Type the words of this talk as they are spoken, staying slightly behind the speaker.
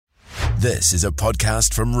This is a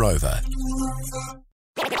podcast from Rover.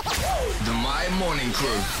 The My Morning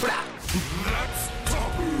Crew.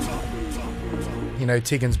 You know,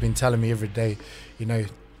 Tegan's been telling me every day,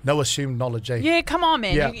 no assumed knowledge, eh? Yeah, come on,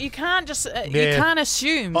 man. Yeah. You can't just you Yeah. can't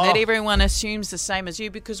assume that everyone assumes the same as you,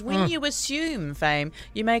 because when you assume, Fame,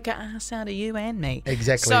 you make an ass out of you and me.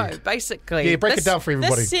 Exactly. So basically, Yeah, break it down for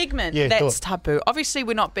everybody. This segment, Yeah, do that's it. tapu. Obviously,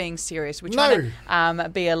 we're not being serious. We're trying to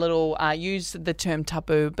be a little use the term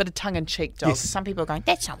tapu, but a tongue in cheek, dog. Yes. Some people are going,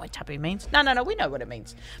 that's not what tapu means. No, we know what it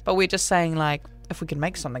means, but we're just saying, like, if we can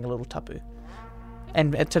make something a little tapu.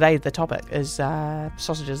 And today the topic is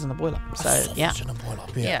sausages in the boiler. So Sausage in a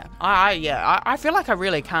boil-up, yeah. I feel like I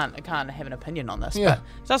really can't have an opinion on this. Yeah. But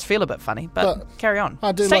it does feel a bit funny. But carry on.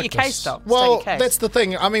 I do State like your this. case, though. Well, State your case. that's the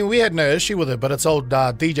thing. I mean, we had no issue with it, but it's old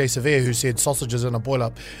DJ Severe who said sausages in a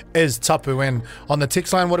boil-up is tapu. And on the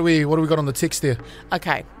text line, what do we got on the text there?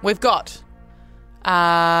 Okay, we've got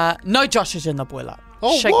no Joshes in the boiler.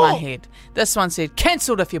 Oh, Shake what? my head. This one said,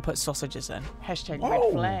 cancelled if you put sausages in. Hashtag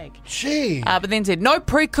red flag. Gee. But then said, no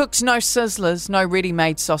pre-cooks, no sizzlers, no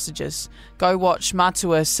ready-made sausages. Go watch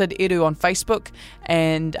Matua Sid Eru on Facebook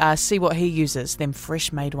and see what he uses. Them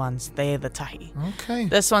fresh-made ones. They're the tahi. Okay.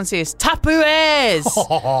 This one says, tapu as.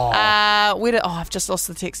 I've just lost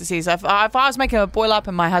the text. It says, if I was making a boil up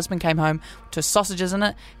and my husband came home to sausages in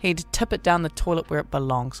it, he'd tip it down the toilet where it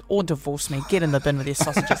belongs. Or divorce me. Get in the bin with your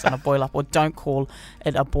sausages in a boil up, or don't call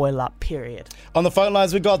it a boil up, period. On the phone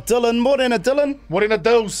lines, we got Dylan. Morena, Dylan. What in a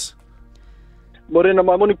dose? Morena,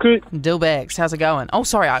 my morning crew. Dillbags, how's it going? Oh,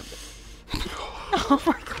 sorry. Oh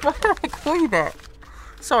my God, why did I call you that?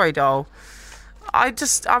 Sorry, doll.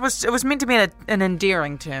 It was meant to be an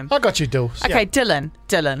endearing term. I got you, Dose. Okay,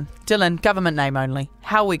 Dylan, government name only.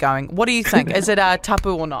 How are we going? What do you think? Is it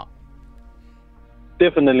tapu or not?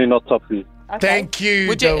 Definitely not tapu. Okay. Thank you,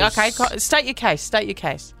 Would you? Dose. Okay, state your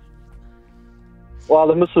case. Well,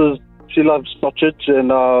 the missus, she loves sausage,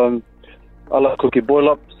 and I like cooking boil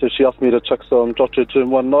up, so she asked me to chuck some sausage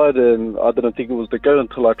in one night, and I didn't think it was the go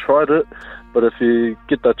until I tried it. But if you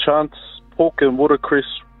get the chance, pork and watercress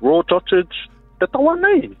raw sausage, that's the one,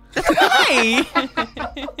 eh? Hey,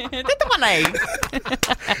 that's the one, eh?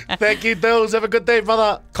 Thank you, Dose. Have a good day,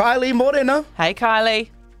 brother. Kylie Morena. Hey, Kylie.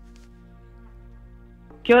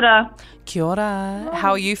 Kia ora. Kia ora.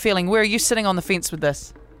 How are you feeling? Where are you sitting on the fence with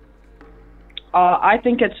this? I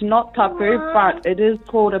think it's not tapu, but it is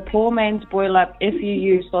called a poor man's boil up if you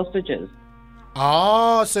use sausages.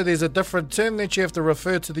 Oh, so there's a different term that you have to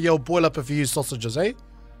refer to the old boil-up if you use sausages, eh?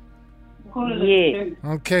 Yeah.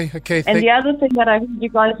 Okay. And the other thing that I heard you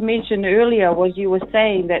guys mention earlier was you were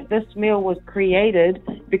saying that this meal was created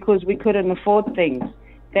because we couldn't afford things.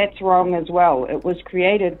 That's wrong as well. It was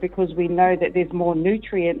created because we know that there's more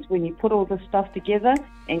nutrients when you put all this stuff together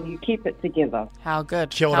and you keep it together. How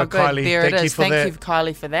good. Kia ora, How good. Kylie. There Thank it you is. for Thank that. you,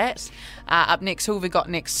 Kylie, for that. Up next, who have we got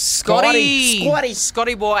next? Scotty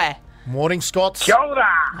boy. Morning, Scott. There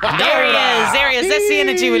he is. That's the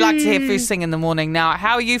energy we like to hear first thing in the morning. Now,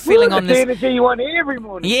 how are you feeling on this? energy you want every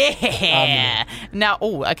morning. Yeah. Now,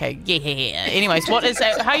 okay. Yeah. Anyways, what is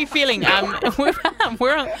that? How are you feeling?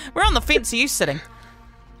 We're on the fence. Are you sitting?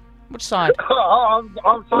 Which side? I'm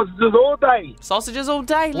sausages all day. Sausages all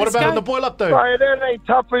day. What Let's about go. in the boil-up, though? Bro, that ain't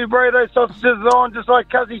tapu, bro. Those sausages are on just like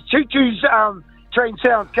Cuzzy's choo-choo's train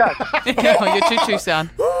sounds, cuz. Your choo-choo sound.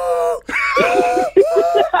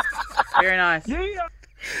 Very nice.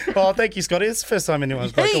 Oh, thank you, Scotty. It's the first time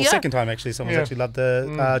anyone's got Yeah. second time, actually. Someone's Yeah. actually loved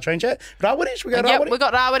the train chat. Rawadi, should we go Yep, Rawadi? we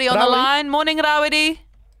got Rawadi on the Rawadi? line. Morning, Rawadi.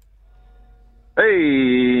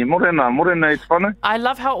 Hey, morena, it's funny. I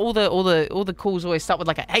love how all the calls always start with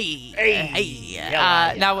like a hey.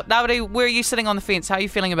 Now, Rawadi, where are you sitting on the fence? How are you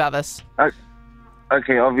feeling about this?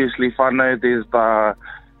 Okay, obviously, whānau, there's the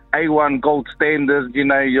A1 gold standard. You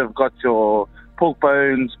know, you've got your pork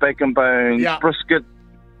bones, bacon bones, Yeah. brisket,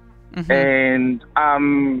 and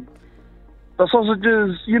the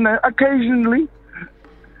sausages, you know, occasionally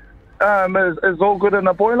is all good in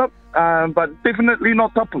a boil-up, but definitely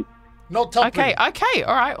not tapu. Not tapu. Okay,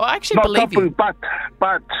 all right. Well, I actually Not believe tapu, you.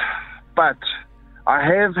 but I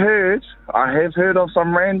have heard of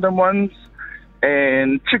some random ones,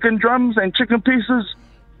 and chicken drums and chicken pieces,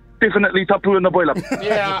 definitely tapu in the boil-up.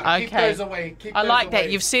 Yeah, keep Okay. those away. I like that.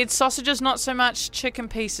 You've said sausages, not so much chicken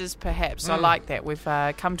pieces, perhaps. I like that. We've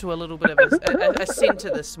come to a little bit of a centre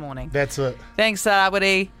this morning. That's it. Thanks,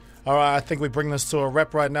 Rawadi. All right, I think we bring this to a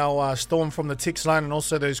wrap right now. Storm from the text line and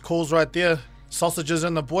also those calls right there. Sausages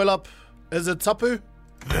in the boil-up. Is it tapu?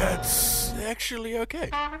 That's actually okay.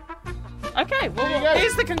 Okay, well,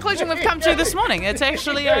 here's the conclusion we've come to this morning. It's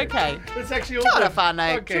actually okay. It's actually all Kia ora, good.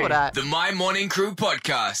 whānau. Okay. Kia ora. The My Morning Crew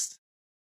podcast.